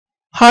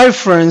Hi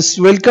friends,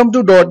 welcome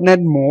to .NET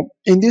Mob.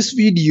 In this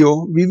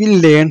video, we will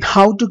learn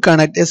how to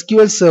connect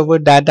SQL Server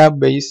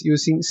database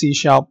using C#.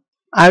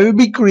 I will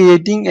be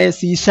creating a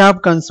C#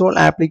 console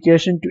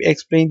application to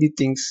explain the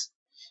things.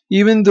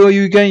 Even though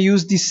you can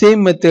use the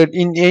same method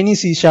in any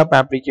C#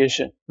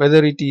 application,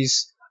 whether it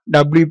is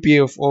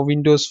WPF or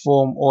Windows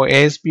Form or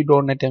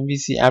ASP.NET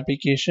MVC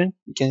application,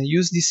 you can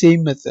use the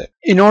same method.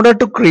 In order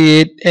to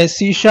create a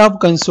C#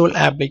 console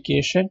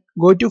application,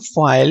 go to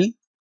File,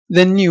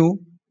 then New,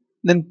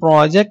 then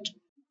Project,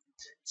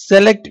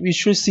 select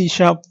Visual C#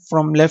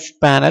 from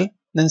left panel,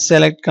 then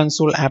select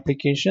Console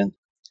Application,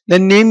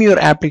 then name your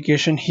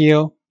application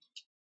here,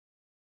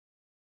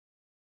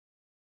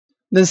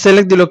 then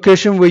select the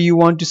location where you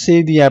want to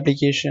save the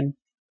application,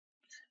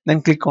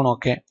 then click on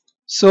OK.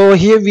 So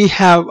here we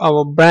have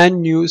our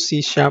brand new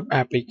C#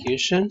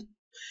 application.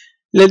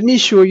 Let me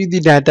show you the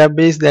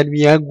database that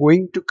we are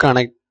going to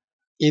connect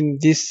in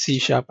this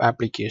C#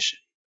 application.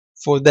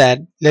 For that,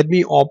 let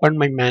me open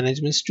my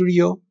Management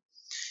Studio.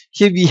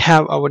 Here we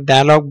have our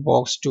dialog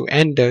box to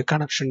enter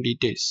connection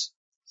details.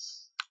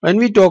 When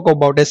we talk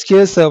about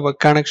SQL Server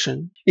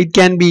connection, it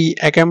can be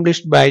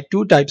accomplished by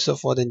two types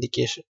of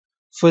authentication.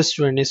 First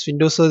one is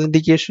Windows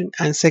authentication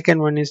and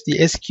second one is the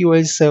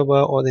SQL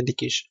Server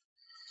authentication.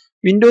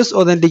 Windows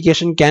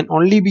authentication can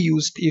only be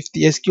used if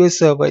the SQL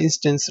Server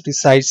instance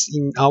resides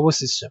in our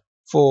system.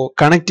 For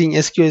connecting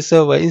SQL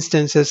Server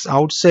instances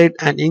outside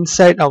and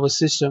inside our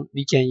system,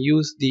 we can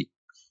use the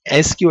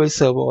SQL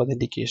Server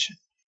authentication.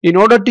 In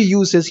order to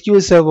use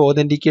SQL Server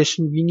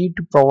authentication, we need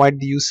to provide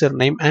the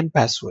username and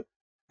password.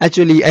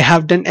 Actually, I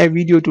have done a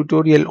video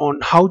tutorial on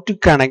how to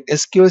connect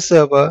SQL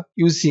Server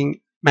using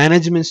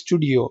Management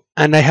Studio,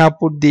 and I have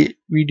put the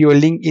video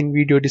link in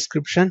video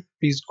description.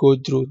 Please go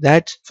through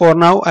that. For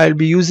now, I will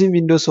be using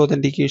Windows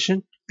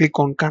authentication. Click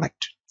on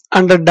Connect.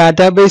 Under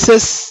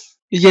Databases,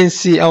 you can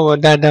see our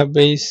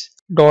database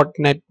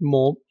 .NET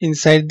Mob.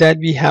 Inside that,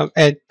 we have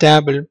a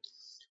table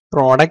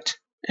Product.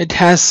 It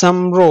has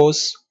some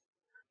rows,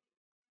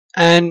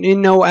 and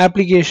in our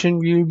application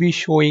we will be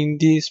showing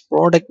these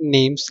product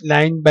names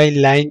line by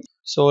line.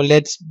 So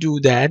let's do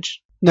that.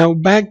 Now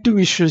back to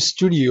Visual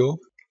Studio.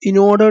 In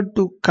order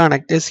to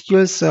connect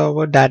SQL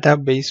Server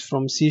database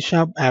from C#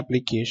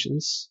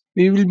 applications,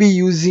 we will be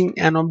using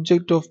an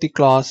object of the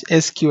class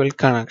SQL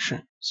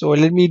Connection. So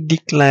let me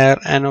declare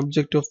an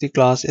object of the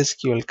class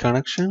SQL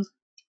Connection.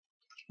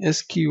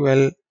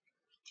 SQL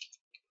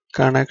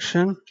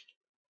Connection.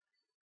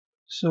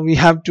 So we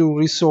have to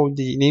resolve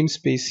the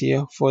namespace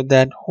here. For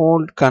that,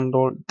 hold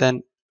Control,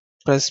 then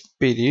press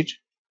period.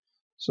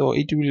 So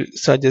it will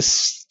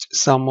suggest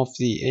some of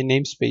the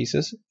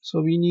namespaces.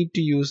 So we need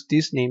to use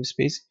this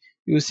namespace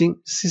using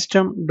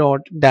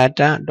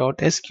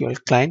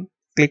system.data.sql client.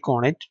 Click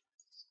on it.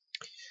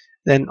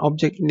 Then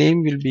object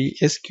name will be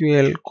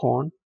SQL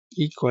con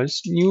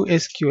equals new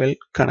SQL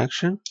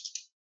connection.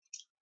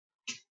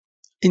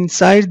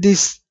 Inside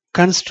this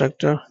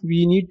constructor,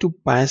 we need to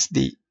pass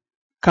the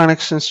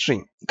connection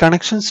string.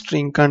 Connection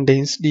string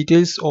contains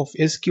details of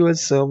SQL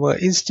Server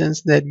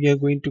instance that we are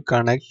going to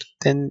connect,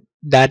 then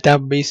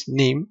database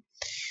name.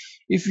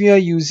 If we are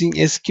using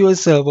SQL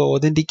Server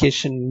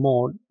authentication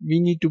mode,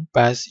 we need to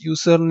pass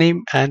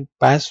username and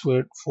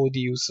password for the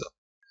user.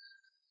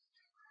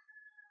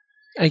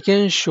 I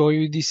can show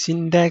you the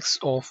syntax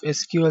of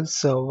SQL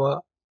Server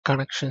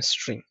connection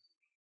string.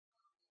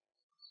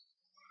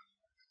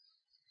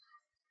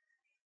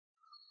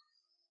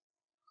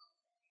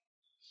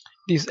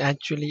 It is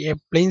actually a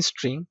plain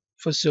string.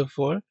 First of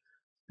all,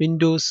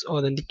 Windows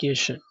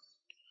authentication.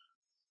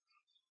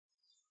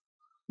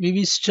 We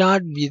will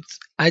start with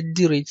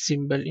 @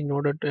 symbol in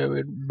order to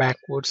avoid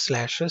backward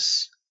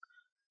slashes.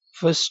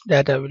 First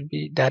data will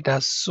be data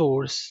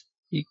source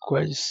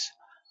equals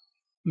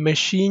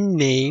machine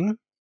name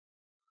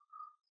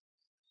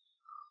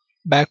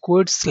 /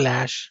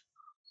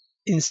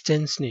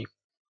 instance name.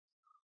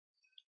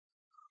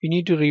 We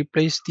need to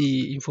replace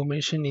the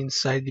information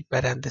inside the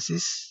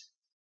parenthesis.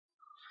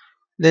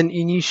 Then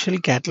initial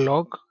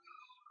catalog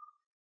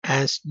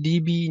as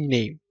DB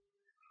name.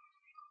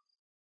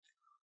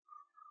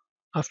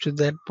 After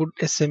that,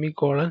 put a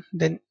semicolon,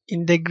 then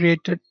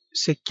integrated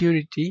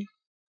security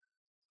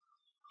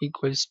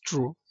equals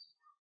true.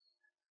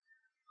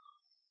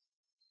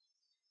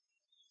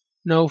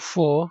 Now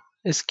for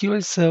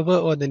SQL Server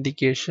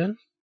authentication,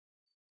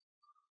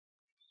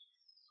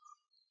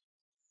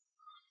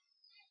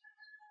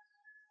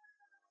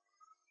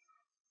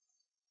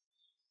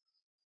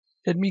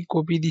 let me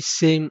copy the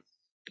same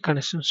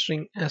connection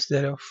string as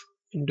that of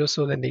Windows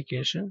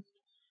authentication.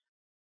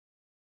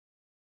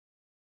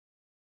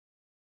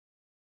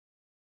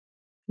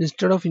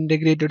 Instead of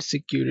integrated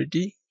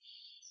security,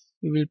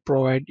 we will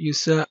provide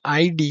user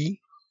ID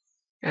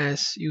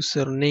as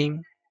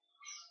username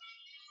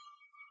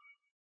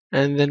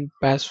and then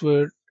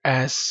password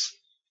as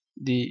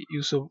the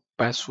user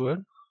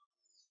password.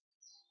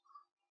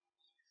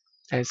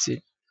 That's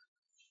it.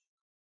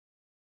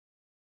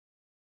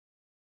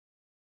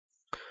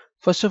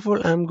 First of all,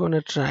 I'm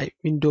gonna try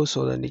Windows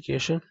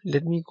authentication.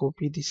 Let me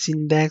copy the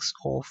syntax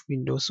of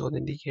Windows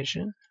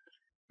authentication,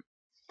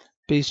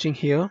 pasting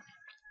here.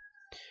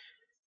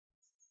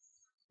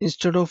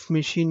 Instead of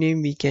machine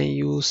name, we can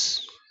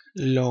use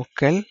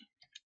local,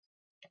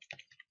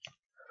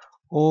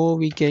 or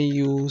we can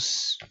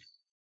use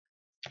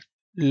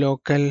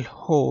local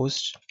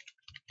host,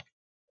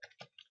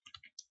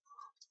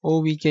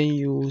 or we can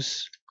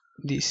use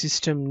the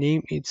system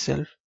name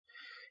itself.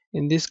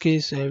 In this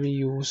case, I will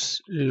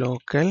use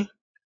local,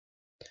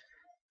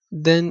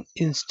 then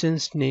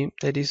instance name,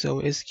 that is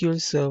our SQL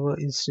Server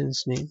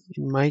instance name.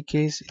 In my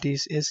case, it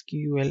is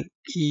SQL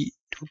E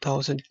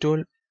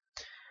 2012,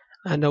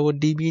 and our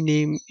DB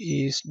name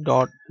is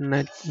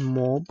 .NET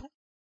Mob.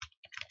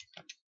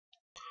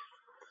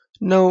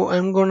 Now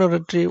I'm gonna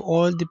retrieve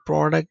all the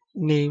product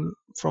name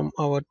from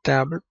our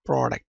table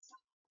product.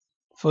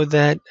 For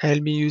that,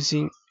 I'll be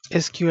using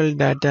SQL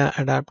data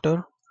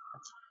adapter,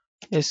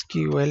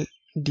 SQL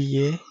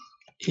DA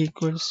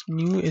equals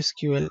new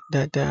SQL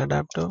data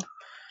adapter.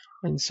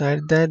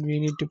 Inside that, we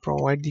need to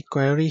provide the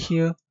query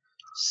here.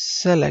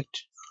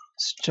 Select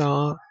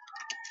star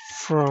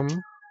from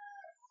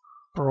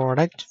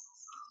product,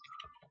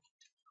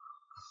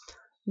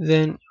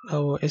 then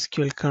our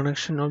SQL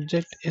connection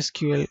object,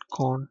 SQL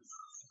con.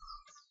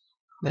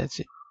 That's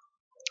it.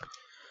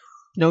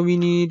 Now we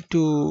need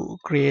to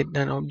create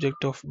an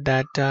object of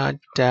data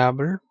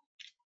table.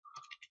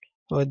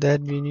 For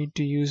that, we need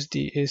to use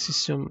the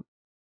system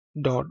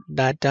dot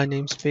data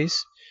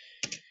namespace.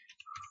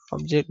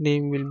 Object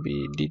name will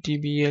be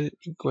dtbl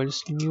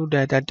equals new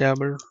data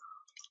table,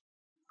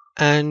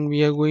 and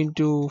we are going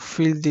to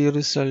fill the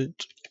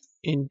result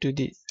into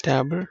the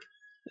table.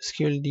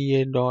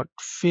 SQLDA dot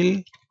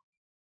fill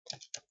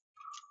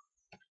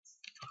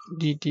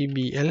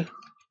dtbl.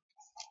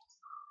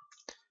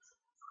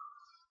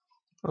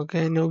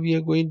 Okay, now we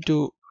are going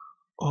to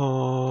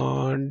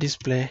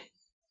display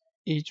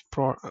each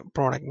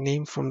product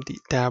name from the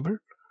table.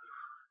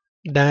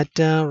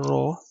 Data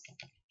row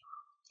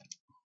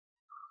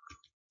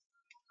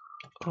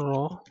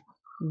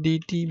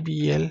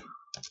dtbl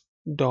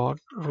dot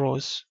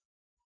rows,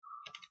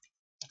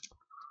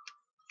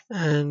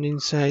 and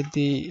inside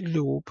the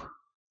loop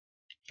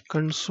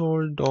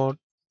console dot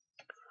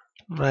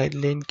write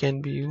line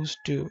can be used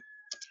to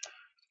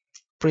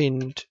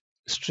print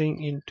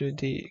string into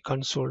the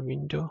console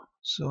window.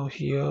 So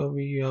here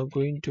we are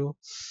going to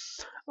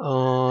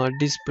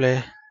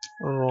display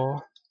row.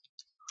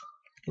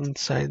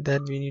 Inside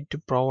that, we need to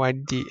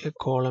provide the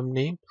column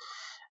name,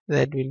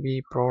 that will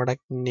be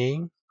product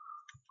name,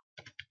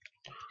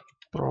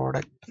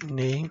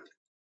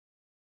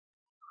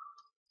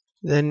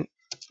 then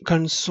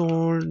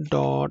console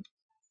dot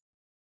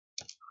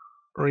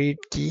read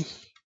key.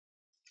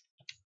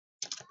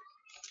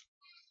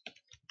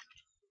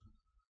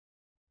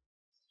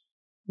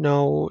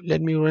 Now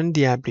let me run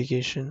the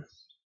application.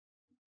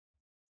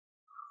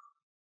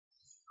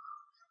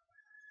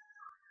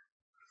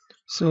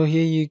 So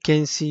here you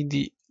can see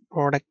the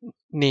product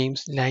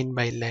names line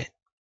by line.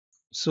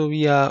 So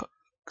we are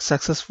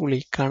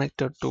successfully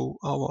connected to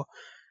our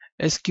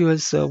SQL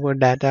Server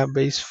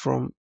database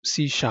from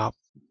C#.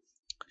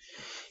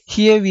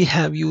 Here we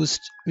have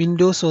used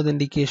Windows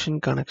authentication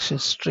connection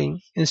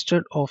string.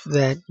 Instead of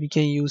that, we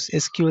can use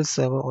SQL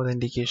Server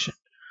authentication.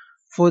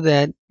 For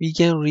that, we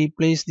can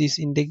replace this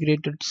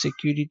integrated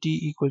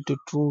security equal to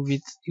true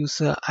with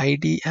user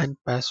ID and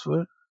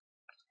password.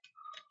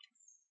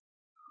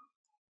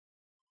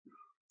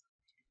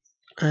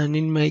 And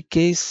in my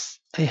case,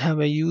 I have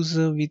a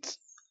user with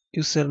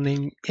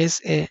username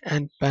SA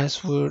and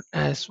password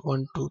as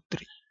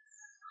 123.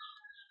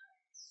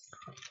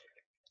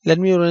 Let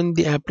me run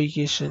the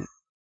application.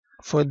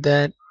 For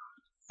that,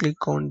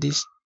 click on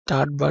this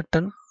start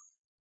button.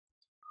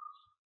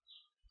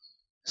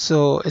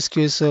 So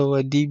SQL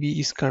Server DB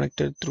is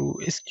connected through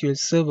SQL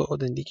Server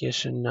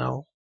authentication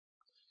now.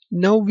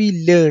 Now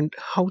we learned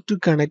how to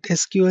connect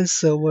SQL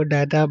Server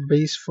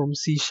database from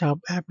C#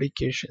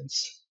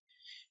 applications.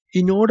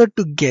 In order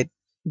to get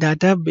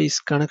database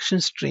connection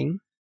string,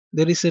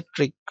 there is a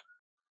trick.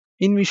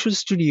 In Visual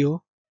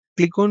Studio,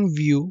 click on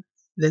View,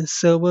 then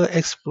Server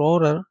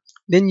Explorer.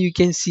 Then you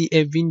can see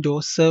a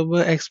window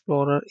Server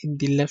Explorer in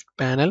the left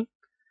panel.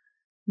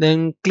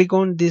 Then click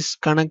on this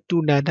Connect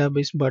to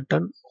Database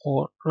button,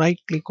 or right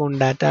click on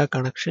Data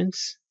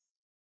Connections.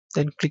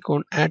 Then click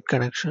on Add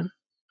Connection.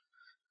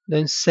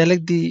 Then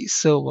select the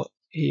server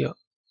here.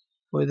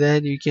 For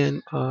that, you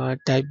can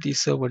type the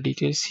server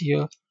details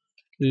here,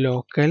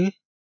 local,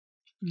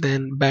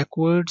 then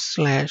backward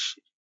slash,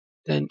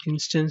 then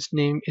instance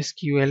name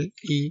SQL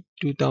E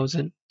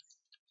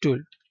 2012.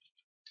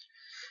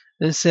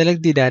 Then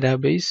select the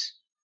database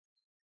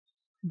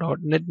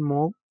 .NET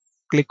Mob,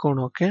 click on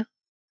OK.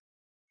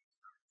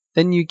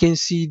 Then you can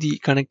see the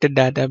connected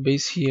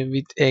database here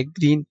with a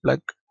green plug.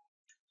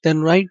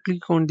 Then right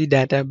click on the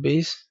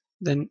database,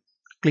 then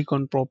click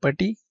on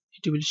property.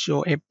 It will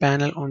show a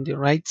panel on the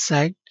right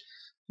side.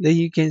 There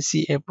you can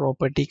see a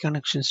property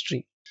connection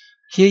string.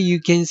 Here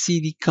you can see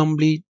the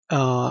complete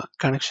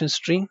connection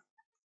string.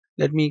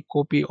 Let me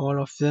copy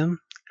all of them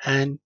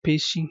and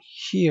pasting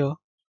here.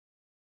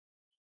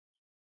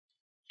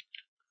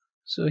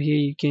 So here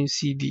you can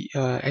see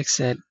the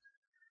exact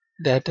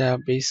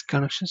database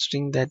connection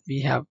string that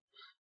we have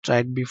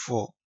tried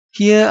before.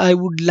 Here I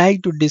would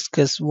like to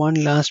discuss one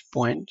last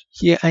point.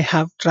 Here I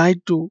have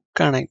tried to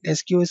connect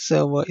SQL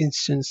Server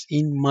instance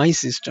in my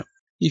system.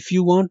 If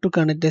you want to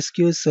connect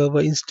SQL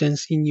Server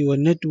instance in your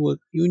network,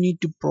 you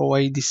need to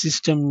provide the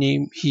system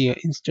name here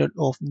instead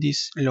of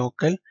this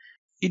local.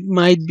 It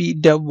might be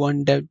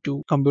dev1,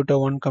 dev2,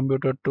 computer1,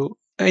 computer2,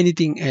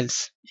 anything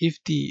else. If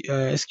the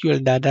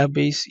SQL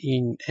database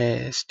in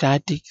a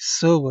static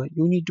server,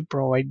 you need to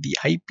provide the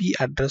IP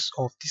address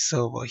of the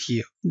server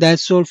here.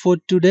 That's all for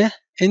today.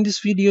 In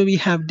this video, we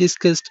have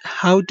discussed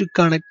how to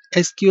connect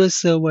SQL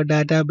Server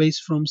database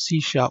from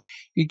C#.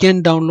 You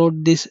can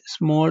download this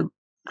small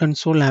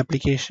console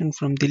application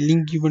from the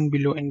link given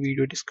below in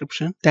video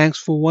description. Thanks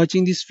for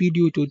watching this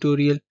video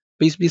tutorial.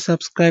 Please be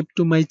subscribed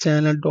to my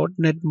channel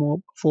 .NET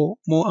Mob for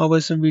more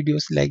awesome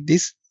videos like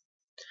this.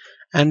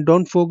 And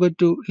don't forget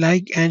to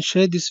like and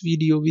share this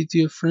video with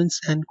your friends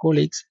and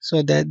colleagues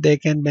so that they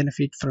can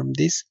benefit from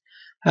this.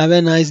 Have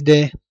a nice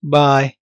day. Bye.